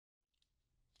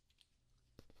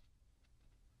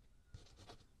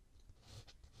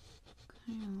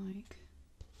kind of like...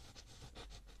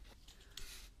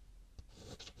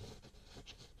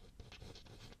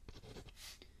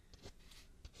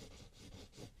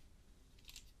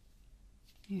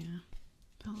 Yeah,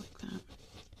 about like that.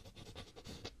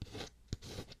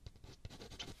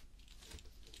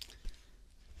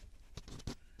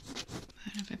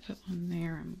 But if I put one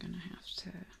there, I'm gonna have to...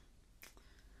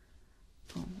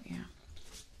 Oh, yeah.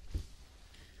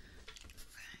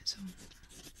 Okay, so...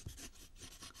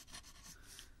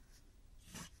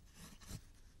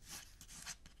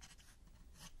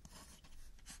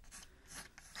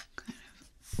 kind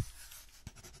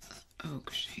of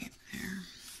oak shape there.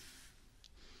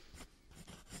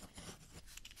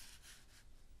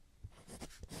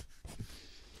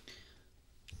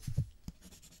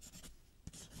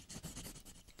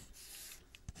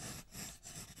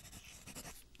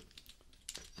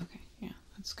 Okay, yeah,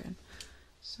 that's good.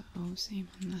 So, same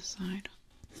on this side.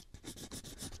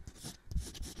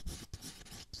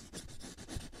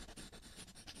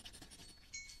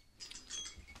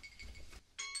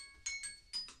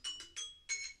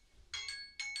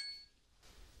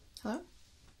 Hello?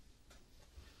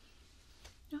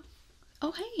 No?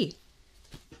 Oh, hey!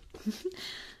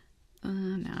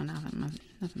 No,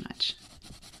 nothing much.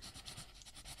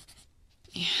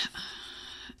 Yeah,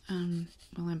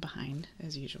 well, I'm behind,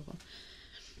 as usual.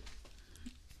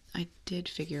 I did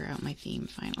figure out my theme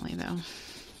finally, though.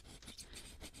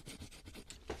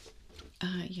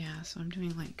 Yeah, so I'm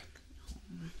doing like...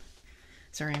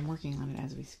 Sorry, I'm working on it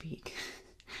as we speak.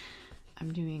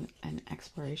 I'm doing an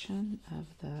exploration of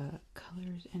the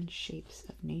colors and shapes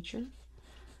of nature.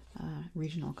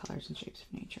 Regional colors and shapes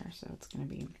of nature. So it's going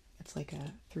to be... It's like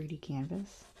a 3D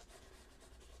canvas.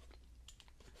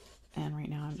 And right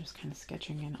now I'm just kind of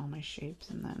sketching in all my shapes,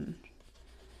 and then...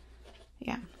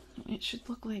 Yeah, it should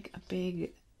look like a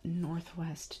big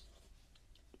northwest,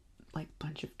 like,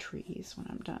 bunch of trees when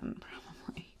I'm done,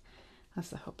 probably. That's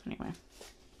the hope, anyway.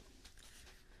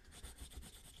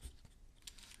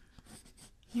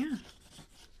 Yeah.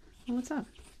 Well, what's up?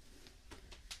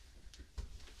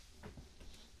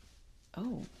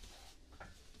 Oh.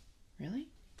 Really?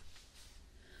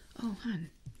 Oh, hun.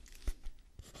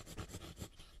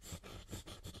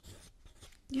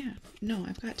 Yeah. No,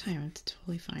 I've got time. It's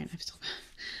totally fine.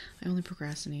 I only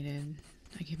procrastinated.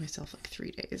 I gave myself like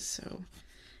 3 days, so...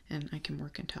 And I can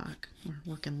work and talk, or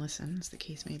work and listen, as the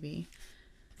case may be.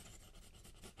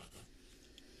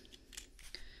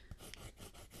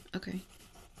 Okay.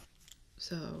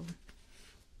 So...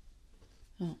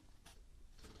 Oh.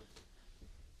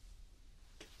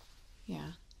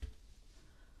 Yeah.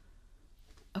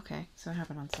 Okay, so it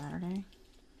happened on Saturday.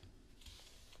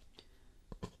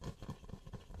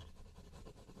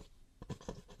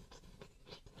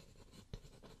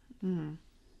 Hmm.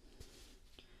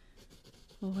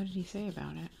 Well, what did he say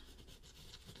about it?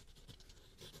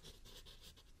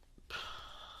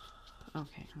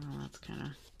 Okay, well, that's kind of...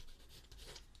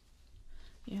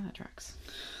 Yeah, that tracks.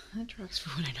 That tracks for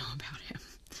what I know about him.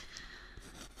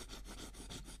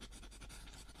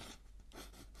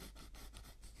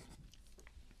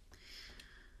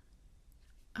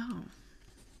 Oh.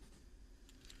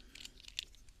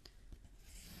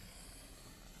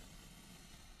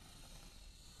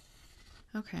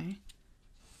 Okay.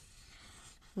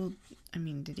 Well, I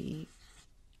mean, did he...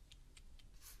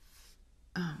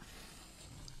 Oh.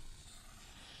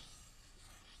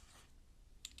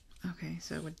 Okay,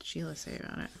 so what did Sheila say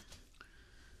about it?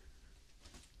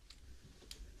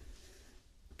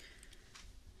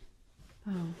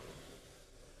 Oh.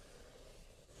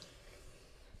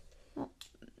 Well,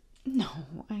 no,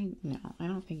 I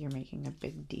don't think you're making a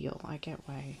big deal. I get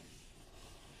why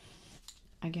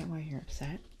you're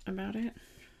upset about it.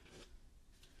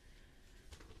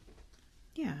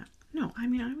 Yeah, no, I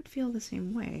mean, I would feel the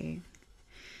same way.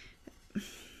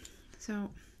 So,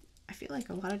 I feel like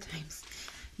a lot of times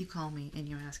you call me and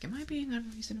you ask, am I being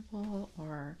unreasonable,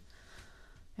 or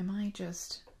am I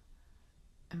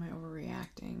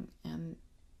overreacting? And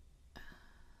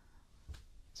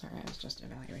sorry, I was just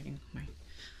evaluating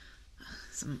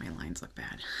some of my lines look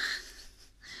bad.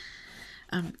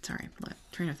 Sorry,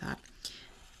 train of thought.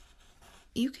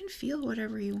 You can feel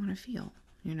whatever you want to feel,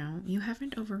 you know? You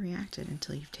haven't overreacted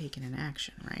until you've taken an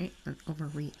action, right?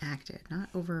 Overreacted, not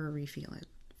over-refeel it.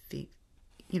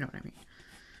 You know what I mean?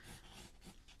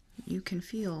 You can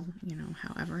feel, you know,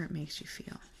 however it makes you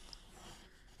feel.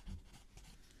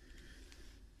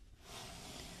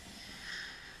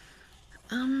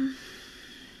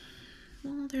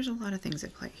 Well, there's a lot of things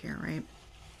at play here, right?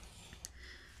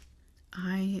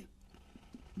 I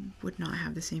would not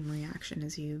have the same reaction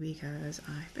as you because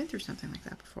I've been through something like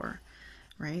that before.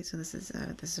 right? So this is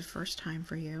a first time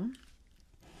for you.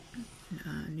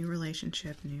 New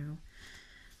relationship, new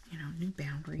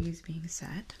boundaries being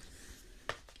set,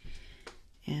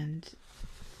 and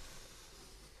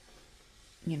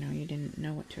you didn't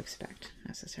know what to expect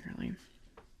necessarily.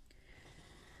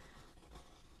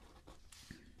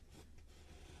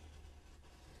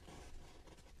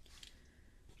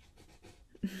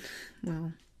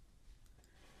 Well,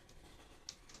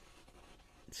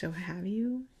 so have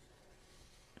you?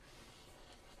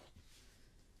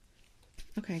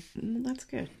 Okay, well, that's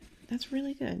good. That's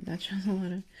really good. That shows a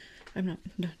lot of, I'm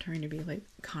not trying to be like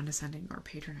condescending or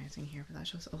patronizing here, but that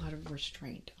shows a lot of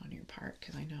restraint on your part,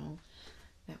 because I know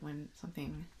that when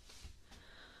something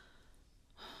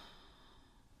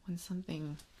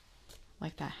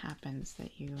like that happens,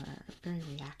 that you are very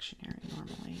reactionary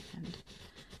normally, and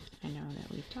I know that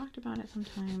we've talked about it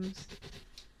sometimes,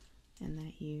 and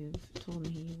that you've told me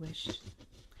you wish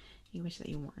that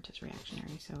you weren't as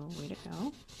reactionary, so way to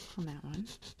go on that one.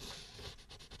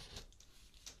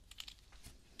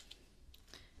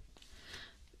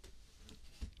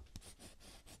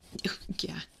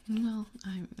 Yeah, well,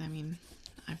 I mean,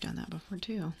 I've done that before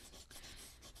too.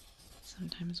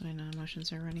 Sometimes when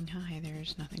emotions are running high,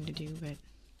 there's nothing to do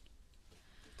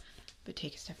but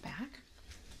take a step back,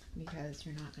 because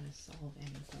you're not going to solve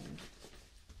anything.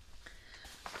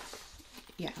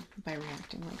 Yeah, by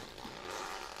reacting like.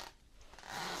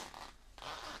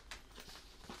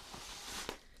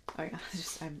 Oh yeah,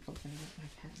 I'm opening up my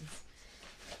pens.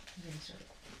 I'm going to start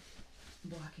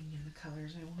blocking in the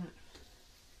colors I want.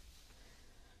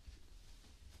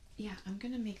 Yeah, I'm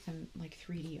going to make them like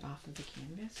 3D off of the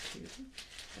canvas too,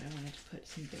 but I wanted to put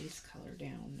some base color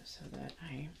down so that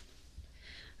I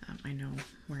know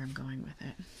where I'm going with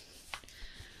it.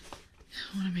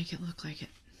 I want to make it look like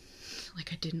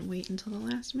I didn't wait until the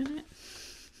last minute,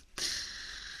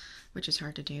 which is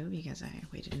hard to do because I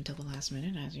waited until the last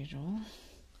minute as usual.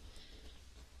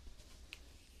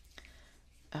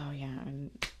 Oh yeah, and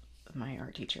my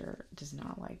art teacher does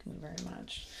not like me very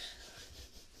much.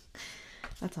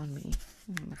 That's on me.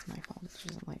 That's my fault that she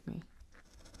doesn't like me.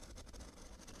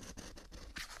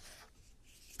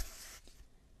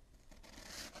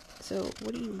 So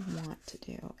what do you want to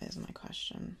do is my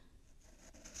question.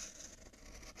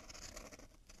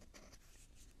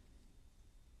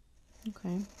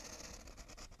 Okay.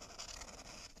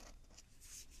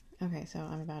 Okay, so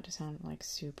I'm about to sound like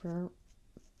super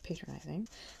patronizing.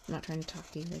 I'm not trying to talk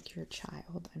to you like you're a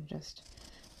child. I'm just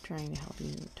trying to help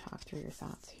you talk through your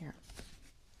thoughts here.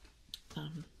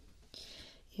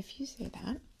 If you say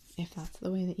that, if that's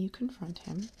the way that you confront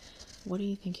him, what do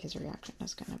you think his reaction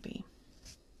is going to be?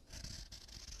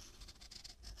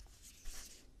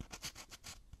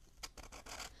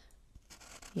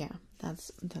 Yeah,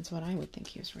 that's what I would think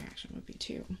his reaction would be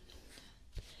too.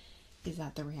 Is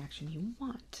that the reaction you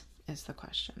want, is the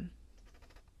question.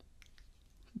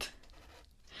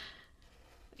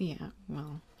 Yeah,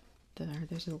 well,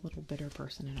 there's a little bitter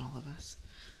person in all of us.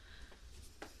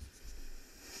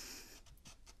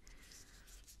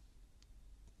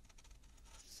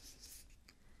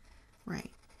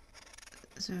 Right.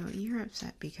 So you're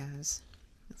upset because,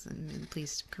 and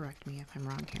please correct me if I'm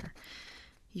wrong here,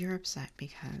 you're upset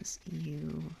because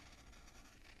you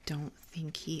don't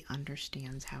think he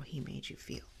understands how he made you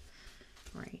feel,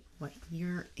 right? What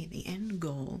the end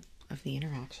goal of the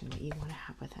interaction that you want to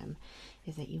have with him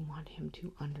is that you want him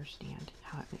to understand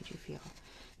how it made you feel.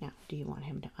 Now, do you want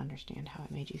him to understand how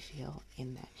it made you feel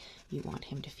in that you want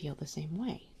him to feel the same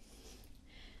way?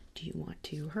 Do you want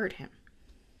to hurt him?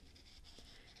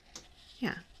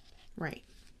 Yeah, right.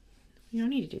 You don't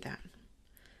need to do that.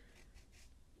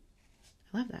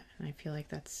 I love that, and I feel like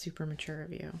that's super mature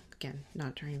of you. Again,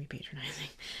 not trying to be patronizing.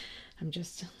 I'm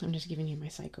just giving you my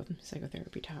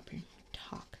psychotherapy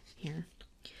talk here.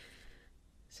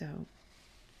 So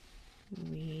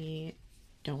we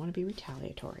don't want to be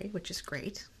retaliatory, which is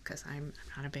great because I'm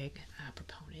not a big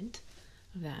proponent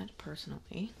of that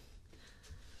personally.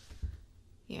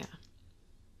 Yeah.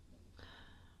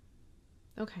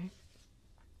 Okay.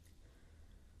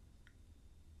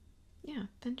 Yeah,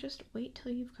 then just wait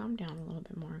till you've calmed down a little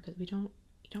bit more, because you don't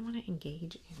want to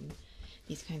engage in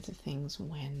these kinds of things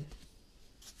when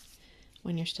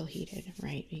you're still heated,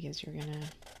 right? Because you are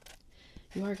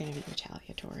gonna be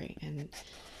retaliatory, and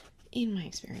in my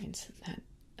experience, that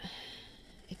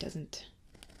it doesn't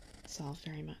solve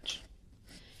very much.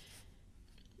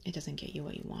 It doesn't get you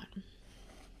what you want.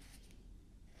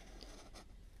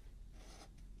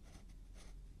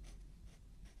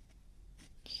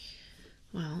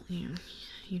 Well,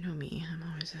 you know me. I'm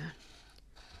always a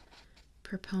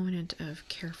proponent of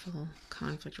careful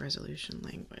conflict resolution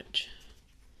language.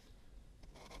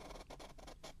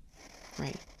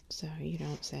 Right. So you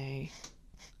don't say,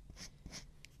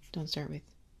 don't start with,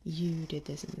 you did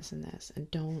this and this and this, and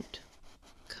don't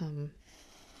come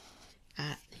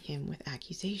at him with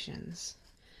accusations.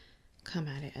 Come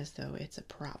at it as though it's a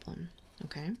problem,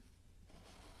 okay?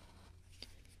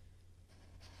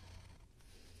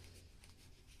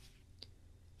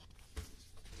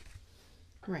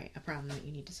 Right, a problem that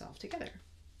you need to solve together.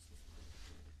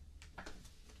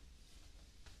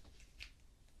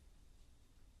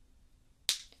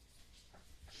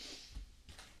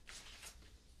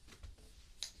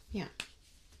 Yeah.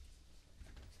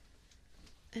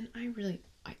 And I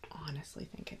honestly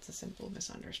think it's a simple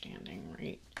misunderstanding,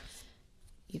 right?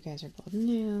 You guys are both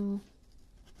new.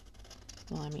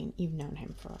 Well, I mean, you've known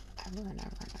him forever and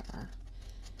ever and ever.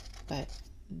 But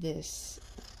this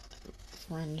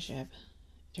friendship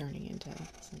turning into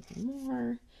something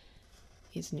more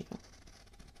is new,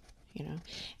 you know?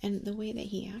 And the way that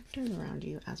he acted around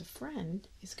you as a friend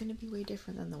is going to be way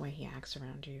different than the way he acts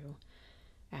around you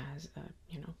as a,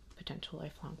 potential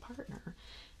lifelong partner.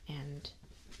 And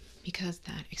because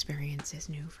that experience is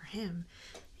new for him,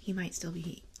 he might still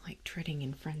be like treading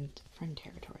in friend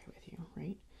territory with you,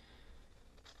 right?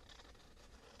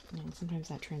 And sometimes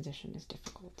that transition is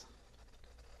difficult.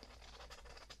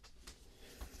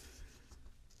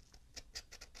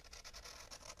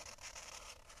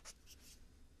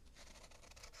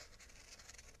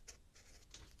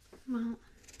 Well,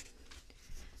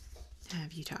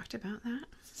 have you talked about that?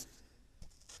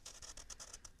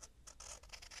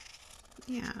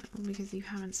 Yeah, well, because you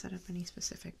haven't set up any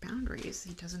specific boundaries.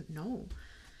 He doesn't know.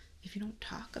 If you don't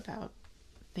talk about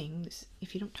things,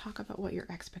 if you don't talk about what your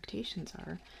expectations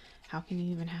are, how can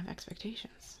you even have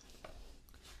expectations?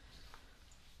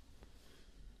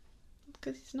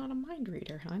 Because he's not a mind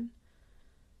reader, hon.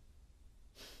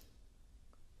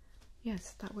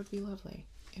 Yes, that would be lovely.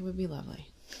 It would be lovely.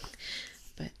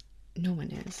 But no one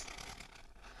is.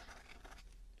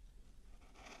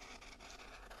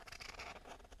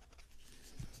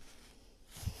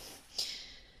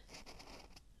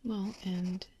 Well,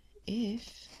 and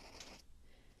if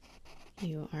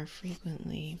you are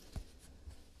frequently,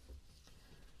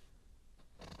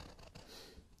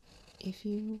 if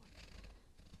you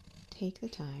take the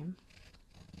time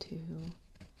to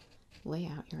lay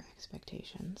out your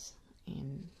expectations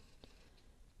in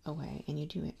a way, and you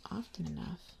do it often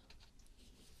enough,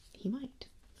 he might,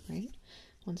 right?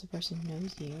 Once a person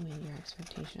knows you and your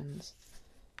expectations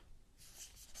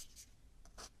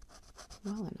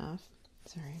well enough.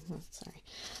 Sorry.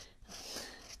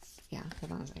 Yeah,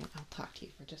 hold on a second. I'll talk to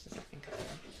you for just a second because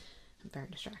I'm very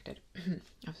distracted. I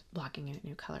was blocking in a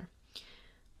new color.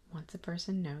 Once a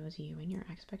person knows you and your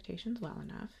expectations well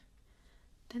enough,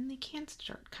 then they can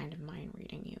start kind of mind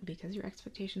reading you because your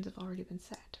expectations have already been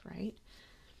set, right?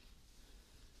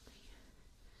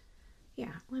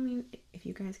 Yeah, I mean, if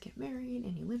you guys get married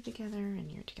and you live together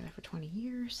and you're together for 20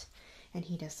 years and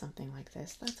he does something like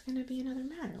this, that's going to be another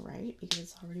matter, right? Because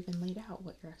it's already been laid out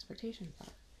what your expectations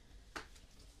are.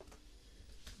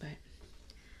 But,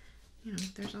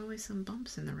 there's always some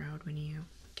bumps in the road when you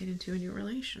get into a new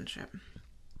relationship.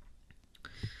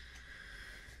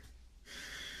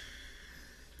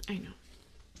 I know,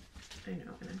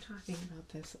 and I'm talking about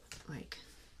this, like,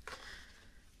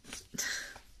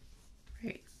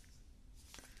 right.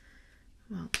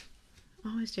 Well,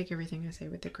 always take everything I say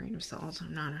with a grain of salt.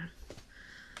 I'm not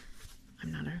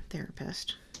a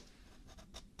therapist.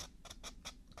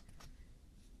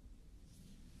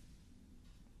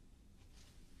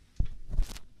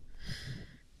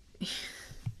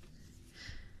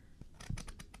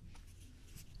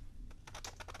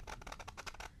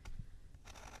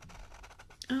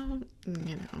 Oh,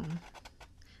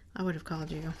 I would have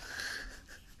called you.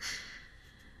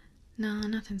 No,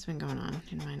 nothing's been going on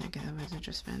in my neck of the woods. I've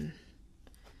just been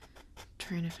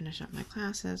trying to finish up my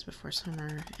classes before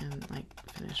summer and,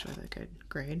 finish with a good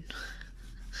grade.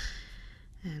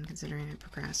 And considering I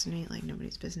procrastinate like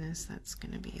nobody's business, that's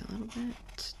going to be a little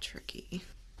bit tricky.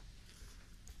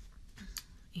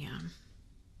 Yeah.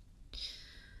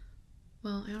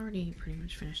 Well, I already pretty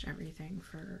much finished everything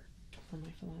for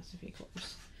my philosophy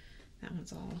course. That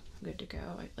one's all good to go.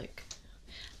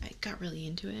 I got really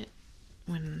into it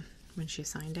when she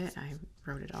signed it. I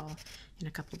wrote it all in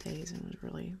a couple days and was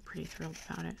really pretty thrilled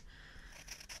about it.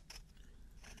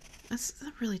 That's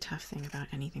the really tough thing about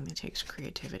anything that takes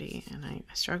creativity, and I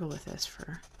struggle with this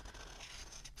for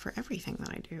everything that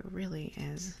I do, really,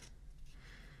 is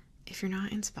if you're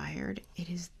not inspired, it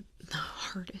is the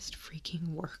hardest freaking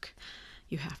work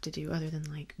you have to do, other than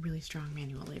really strong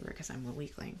manual labor, because I'm a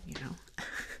weakling,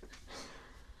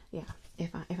 Yeah,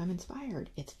 if I'm inspired,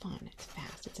 it's fun, it's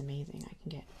fast, it's amazing. I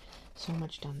can get so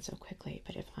much done so quickly.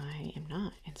 But if I am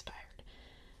not inspired,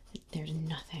 there's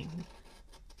nothing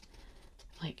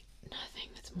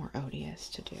that's more odious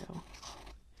to do.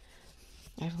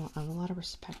 I have a lot of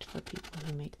respect for people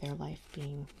who make their life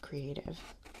being creative,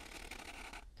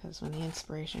 because when the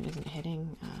inspiration isn't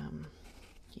hitting,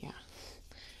 yeah.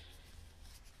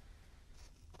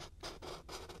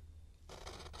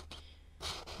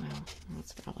 Well,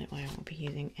 that's probably why I won't be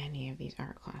using any of these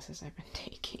art classes I've been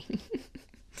taking.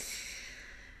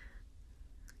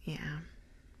 Yeah.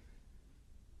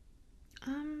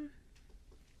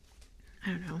 I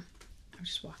don't know. I'm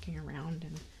just walking around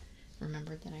and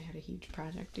remembered that I had a huge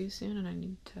project due soon and I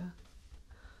need to...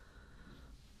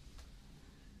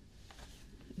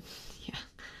 Yeah,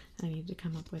 I need to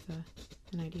come up with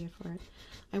an idea for it.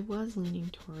 I was leaning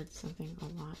towards something a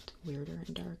lot weirder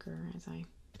and darker as I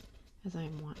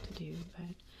want to do,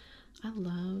 but I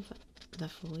love the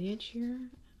foliage here.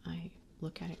 I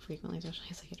look at it frequently, especially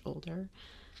as I get older.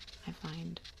 I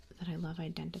find that I love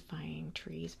identifying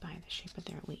trees by the shape of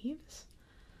their leaves.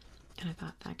 And I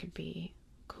thought that could be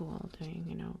cool, doing,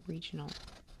 regional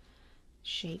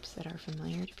shapes that are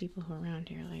familiar to people who are around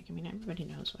here. Like, I mean, everybody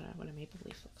knows what a maple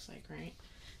leaf looks like, right?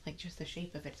 Like, just the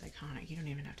shape of it's iconic. You don't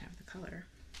even have to have the color.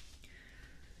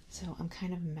 So I'm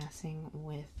kind of messing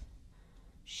with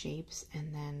shapes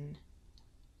and then,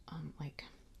 like,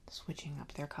 switching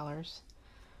up their colors.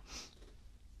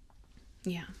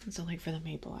 Yeah, so like for the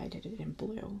maple, I did it in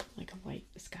blue, like a light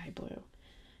sky blue,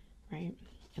 right?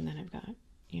 And then I've got,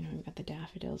 I've got the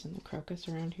daffodils and the crocus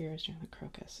around here. I was doing the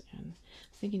crocus, and I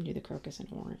was thinking to do the crocus in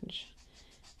orange,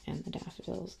 and the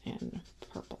daffodils in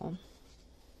purple.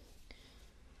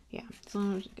 Yeah,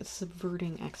 so it's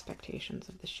subverting expectations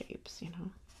of the shapes,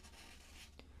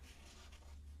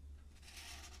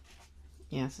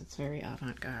 Yes, it's very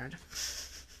avant-garde.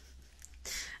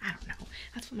 I don't know.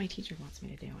 That's what my teacher wants me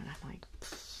to do, and I'm like,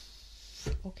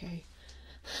 okay.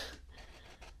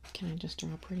 Can I just draw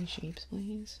pretty shapes,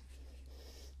 please?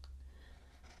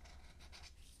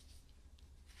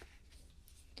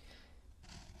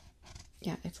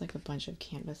 Yeah, it's like a bunch of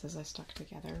canvases I stuck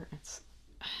together. It's...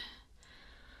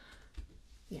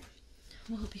 Yeah.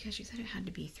 Well, because she said it had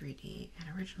to be 3D, and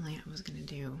originally I was going to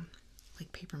do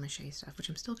like paper mache stuff, which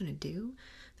I'm still going to do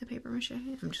the paper mache.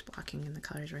 I'm just blocking in the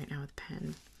colors right now with a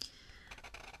pen.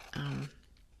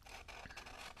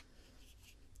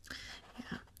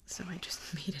 Yeah, so I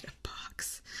just made it a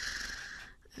box,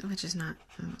 which is not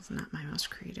my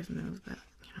most creative move, but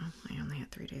I only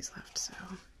had 3 days left, so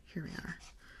here we are.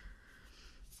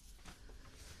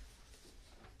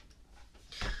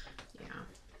 Yeah.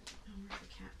 Oh, where's the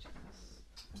cat to this?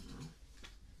 Oh.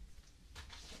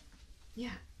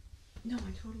 Yeah. No,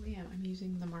 I totally am. I'm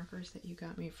using the markers that you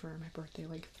got me for my birthday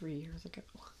like 3 years ago.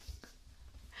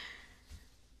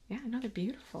 Yeah, no, they're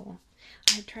beautiful.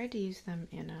 I had tried to use them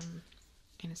in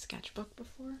a sketchbook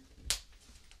before,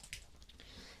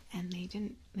 and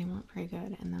they weren't very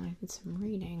good. And then I did some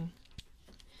reading,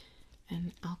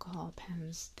 and alcohol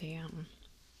pens,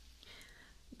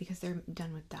 because they're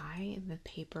done with dye, the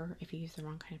paper, if you use the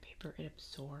wrong kind of paper, it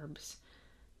absorbs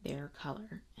their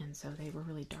color, and so they were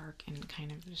really dark and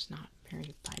kind of just not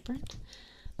very vibrant.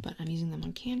 But I'm using them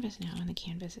on canvas now, and the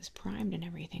canvas is primed and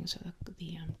everything, so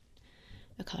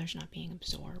the color's not being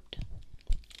absorbed.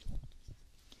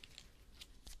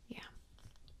 Yeah,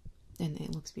 and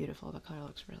it looks beautiful. The color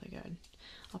looks really good.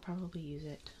 I'll probably use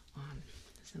it on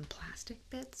some plastic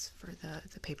bits for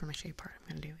the paper mache part I'm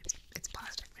gonna do. It's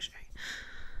plastic mache.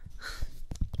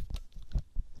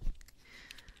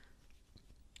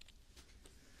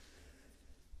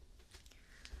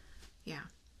 Yeah.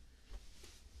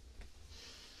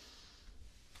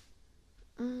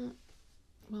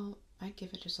 Well, I'd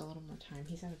give it just a little more time.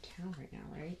 He's out of town right now,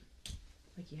 right?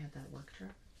 Like, he had that work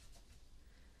trip.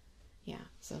 Yeah,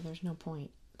 so there's no point.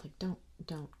 Like, don't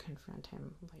confront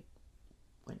him, like,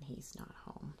 when he's not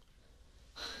home.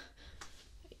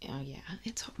 Oh, yeah.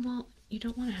 Well, you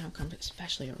don't want to have conflict,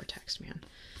 especially over text, man.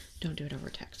 Don't do it over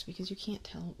text, because you can't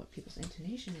tell what people's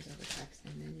intonation is over text,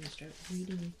 and then you start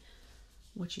reading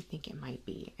what you think it might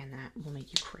be, and that will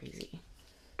make you crazy.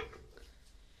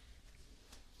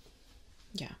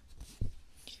 Yeah.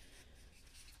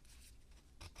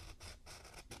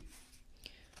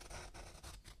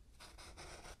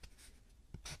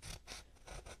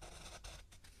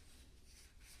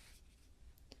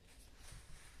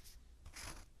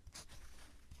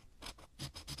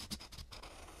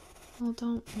 Well,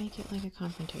 don't make it like a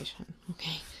confrontation,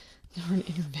 okay? Or an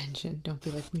intervention. Don't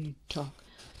be like, we need to talk.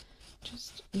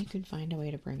 Just, you could find a way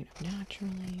to bring it up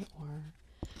naturally,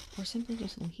 or simply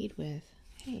just lead with,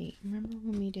 hey, remember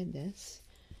when we did this?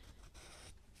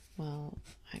 Well,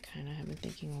 I kind of have been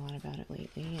thinking a lot about it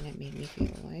lately, and it made me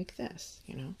feel like this,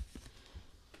 you know?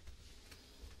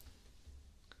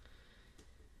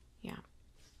 Yeah.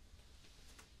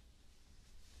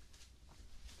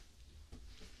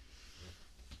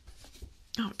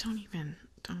 Oh, don't.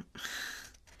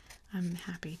 I'm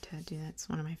happy to do that. It's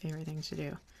one of my favorite things to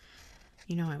do.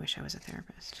 You know, I wish I was a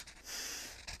therapist.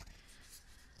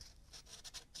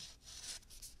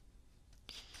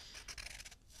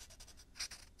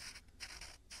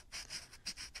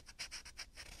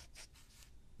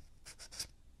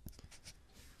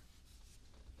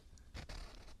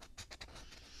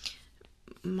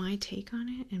 My take on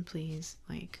it, and please,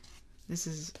 like, this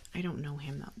is, I don't know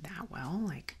him that well.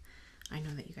 Like, I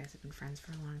know that you guys have been friends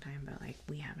for a long time, but, like,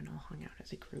 we haven't all hung out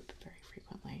as a group very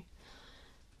frequently.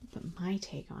 But my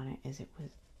take on it is it was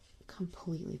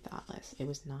completely thoughtless. It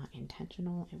was not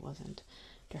intentional. It wasn't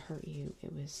to hurt you.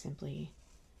 It was simply,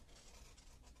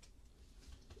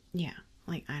 yeah,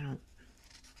 like, I don't,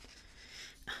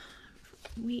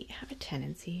 we have a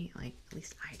tendency, like, at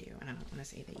least I do, and I don't want to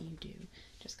say that you do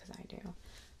just because I do,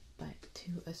 but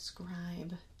to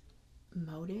ascribe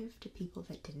motive to people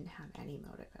that didn't have any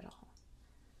motive at all,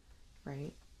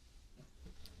 right?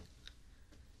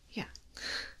 Yeah.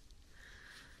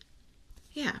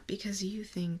 Yeah, because you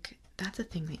think that's a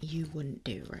thing that you wouldn't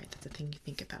do, right? That's a thing you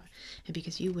think about. And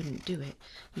because you wouldn't do it,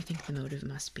 you think the motive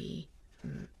must be,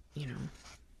 you know,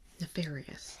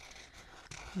 nefarious.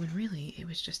 When really, it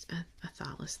was just a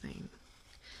thoughtless thing.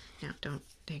 Now, don't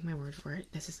take my word for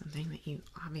it. This is something that you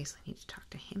obviously need to talk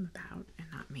to him about and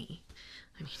not me.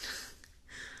 I mean...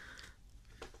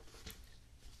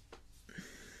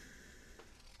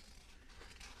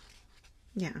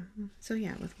 Yeah, so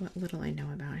yeah, with what little I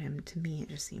know about him, to me it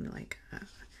just seemed like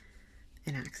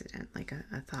an accident, like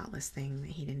a thoughtless thing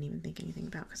that he didn't even think anything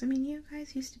about. Because, I mean, you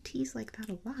guys used to tease like that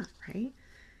a lot, right?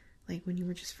 Like, when you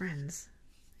were just friends,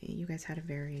 you guys had a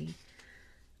very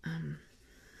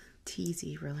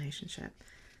teasy relationship.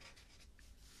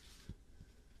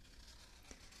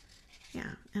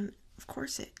 Yeah, and of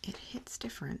course it hits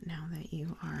different now that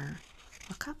you are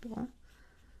a couple.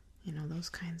 You know, those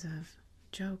kinds of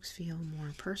jokes feel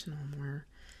more personal, more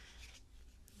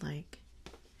like,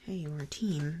 hey, we're a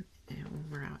team, and when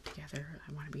we're out together,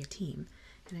 I want to be a team.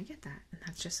 And I get that, and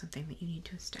that's just something that you need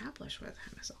to establish with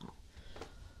him, is all.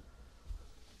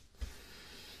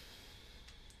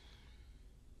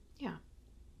 Yeah.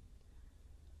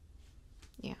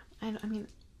 Yeah. I mean,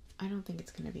 I don't think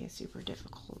it's going to be a super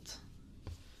difficult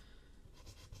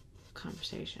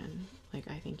conversation. Like,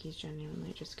 I think he's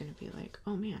genuinely just going to be like,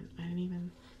 oh man, I didn't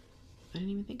even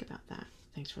think about that.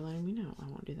 Thanks for letting me know. I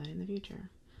won't do that in the future.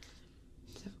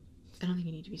 So, I don't think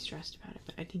you need to be stressed about it,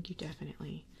 but I think you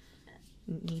definitely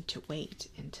need to wait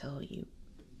until you've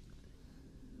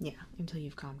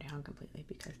calmed down completely,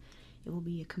 because it will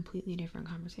be a completely different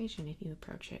conversation if you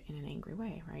approach it in an angry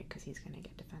way, right? Because he's going to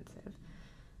get defensive.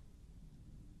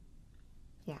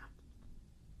 Yeah.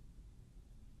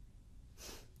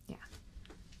 Yeah.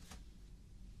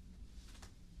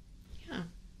 Yeah.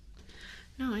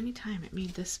 No, anytime. It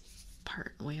made this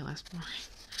part way less boring.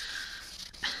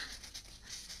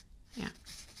 Yeah.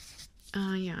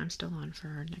 Yeah, I'm still on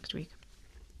for next week.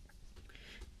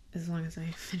 As long as I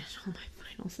finish all my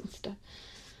finals and stuff.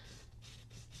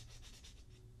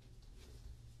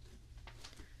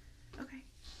 Okay.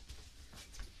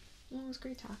 Well, it was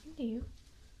great talking to you.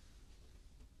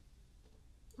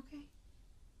 Okay.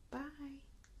 Bye.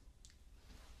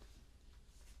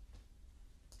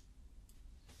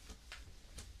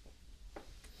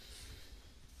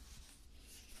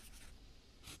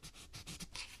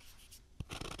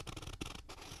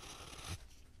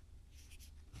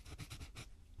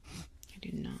 I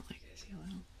do not like this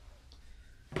yellow.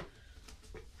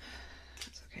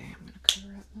 That's okay. I'm going to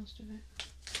cover up most of it.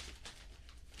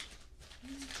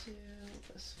 Into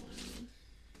this one.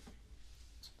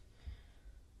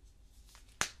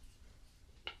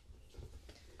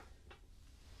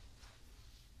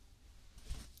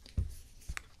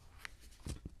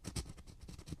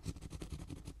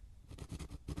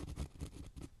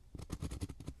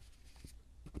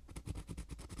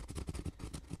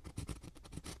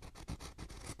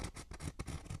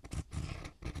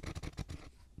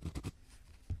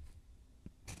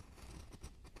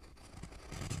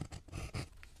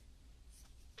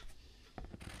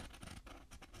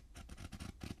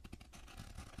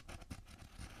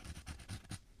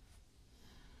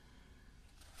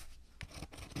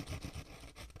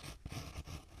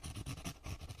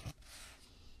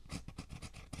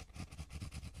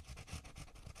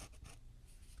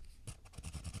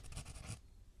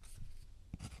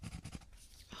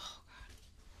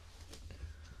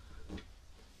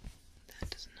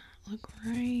 look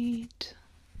right.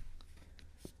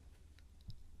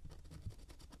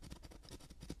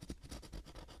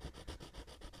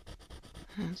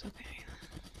 That's okay.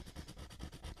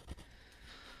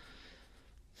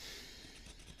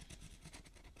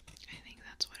 I think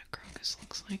that's what a crocus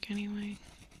looks like anyway.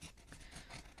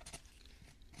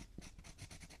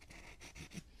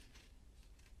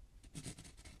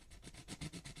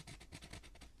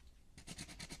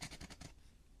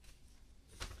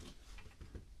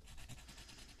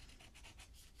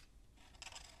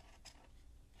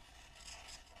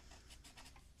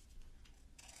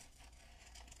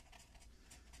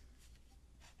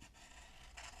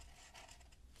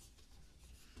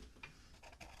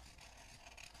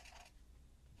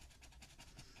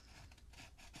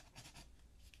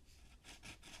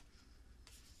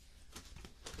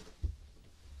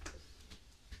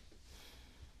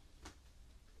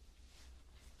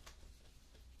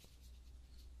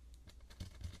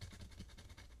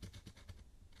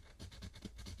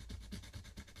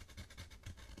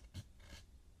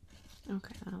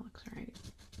 Okay, that looks right.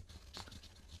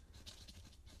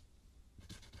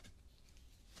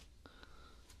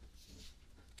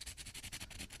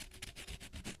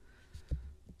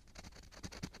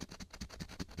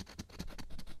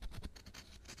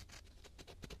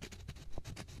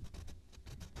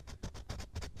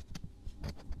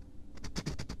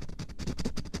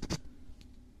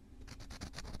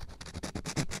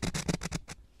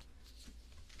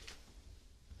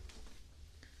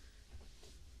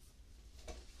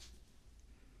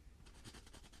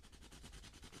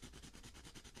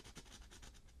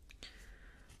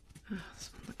 Oh, this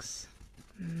one looks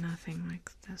nothing like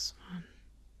this one.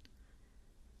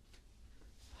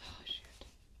 Oh, shoot.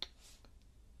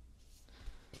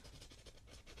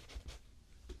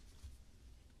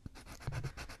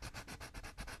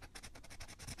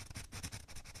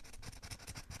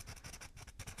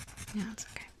 Yeah, it's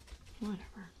okay.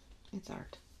 Whatever. It's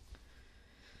art.